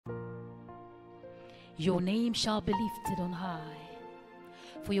Your name shall be lifted on high.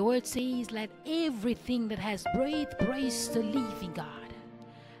 For your word says, let everything that has breath praise the living God.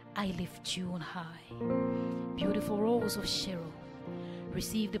 I lift you on high. Beautiful rose of Sharon,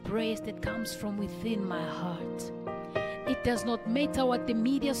 receive the praise that comes from within my heart. It does not matter what the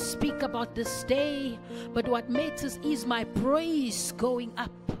media speak about this day, but what matters is my praise going up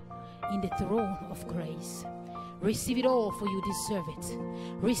in the throne of grace. Receive it all, for you deserve it.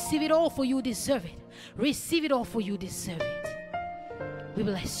 Receive it all, for you deserve it. Receive it all, for you deserve it. We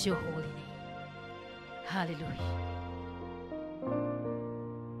bless your holy name. Hallelujah.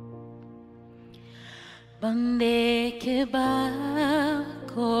 Bande ke ba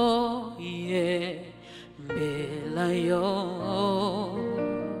ko ye belayo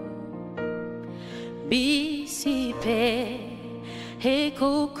bisipe he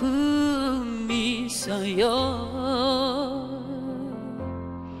koku misayo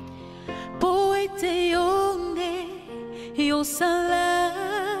poete yonde yosala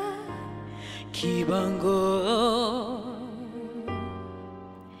kibango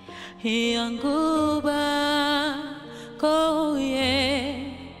yangoba koye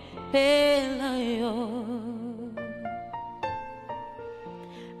pelayo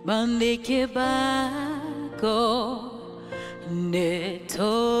bandeke bako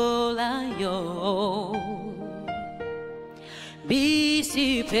netolayo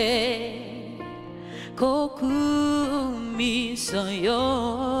bisipe kokumisayo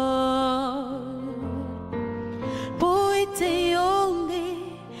poite yonde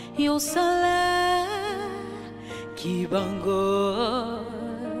yosala kibango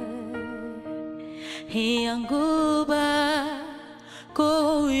yangoba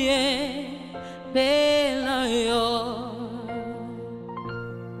koye belayo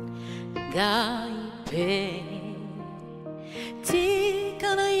gaipe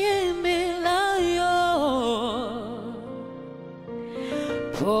tikana yembelayo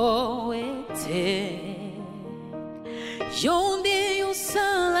poete yonde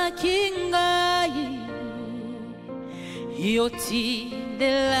yosala kingai yoti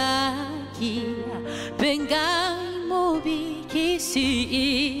delaki bengai mobi kisi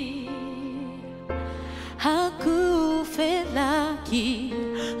haku felaki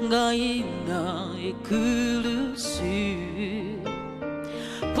ngai na ekulusu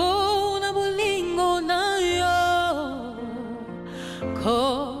pona bolingo na yo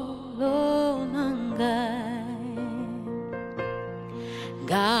kolonangai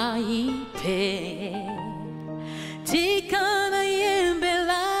gaipe tikana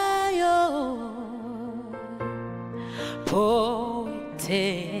yembelayo poite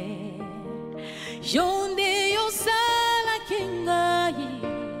yonde yosala kingai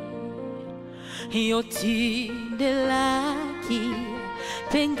yotindelaki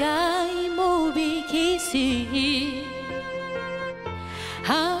pengai mobikisi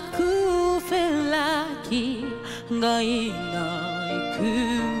hakufelaki ngai na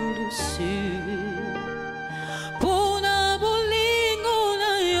ikulusu pona bolingo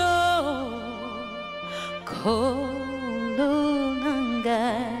na yo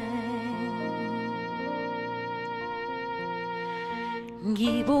kolonangai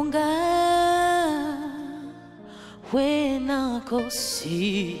ngibonga wena kosi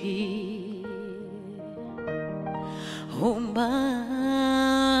uma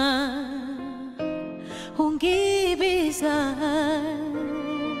ungibiza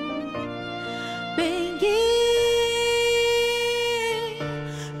bengi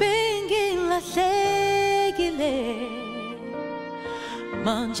lahlekile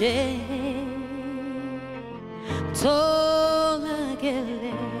manje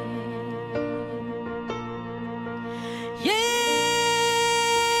tolakele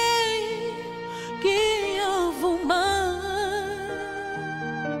kiyavuma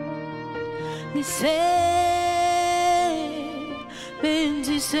nise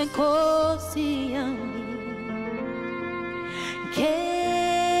benzise kosi yami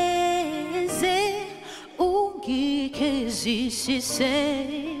keze ungikezisise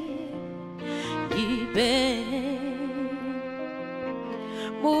gibe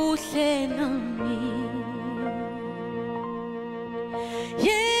muhle nami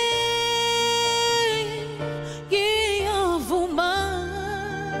ngiyavuma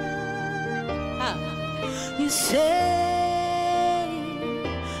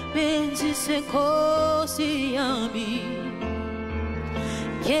benzise nkosi yami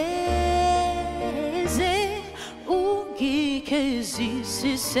keze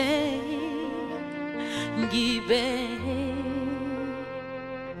ungikezisise ngibe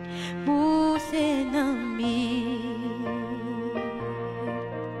muhle nami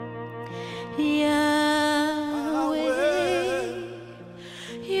ya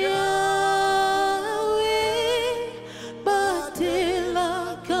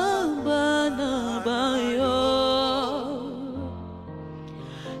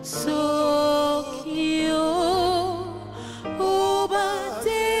Sokio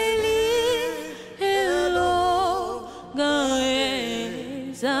ubateli elo gaezali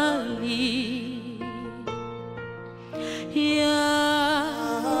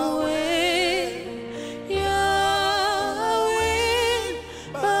Yahweh Yahweh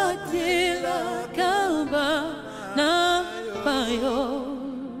batela kaba na payo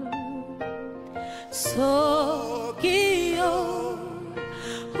Sokio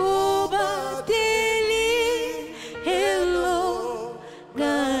ubateli elo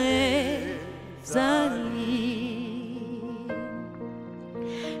gaezali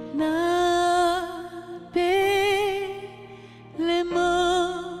na belema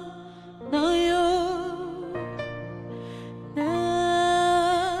na yo na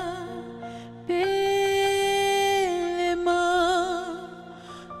belema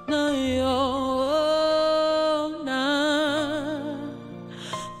na yo na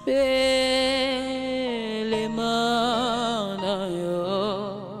belema na yo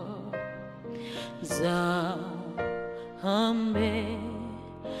Zambe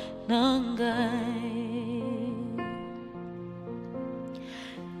nangai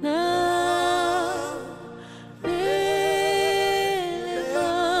na belema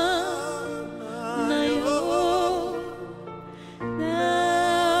na yo na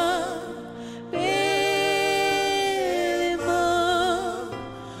belema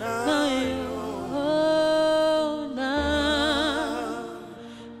na yo na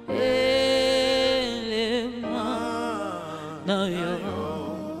belema na yo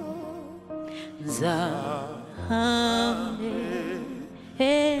Zambe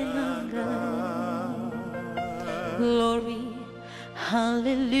enanga Glory,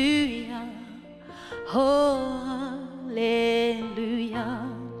 hallelujah, oh hallelujah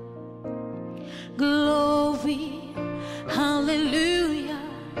Glory, hallelujah,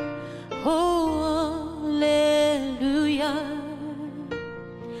 oh hallelujah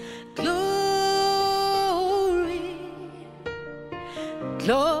Glory,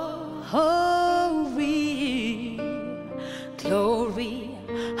 glory, glory,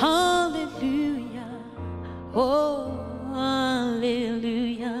 hallelujah, oh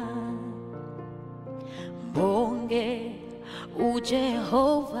hallelujah Bonge u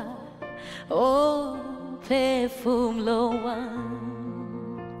Jehovah, oh perfume loa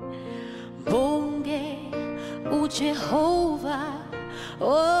Bonge u Jehovah,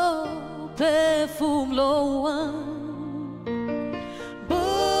 oh perfume loa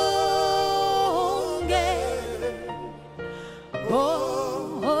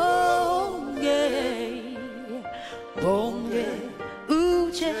Bonge, o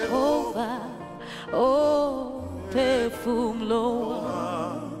Jehovah, oh perfume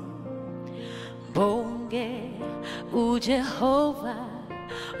loa Bonge, o Jehovah,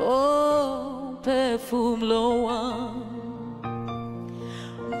 oh perfume loa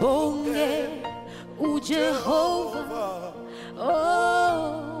Bonge, o Jehovah, oh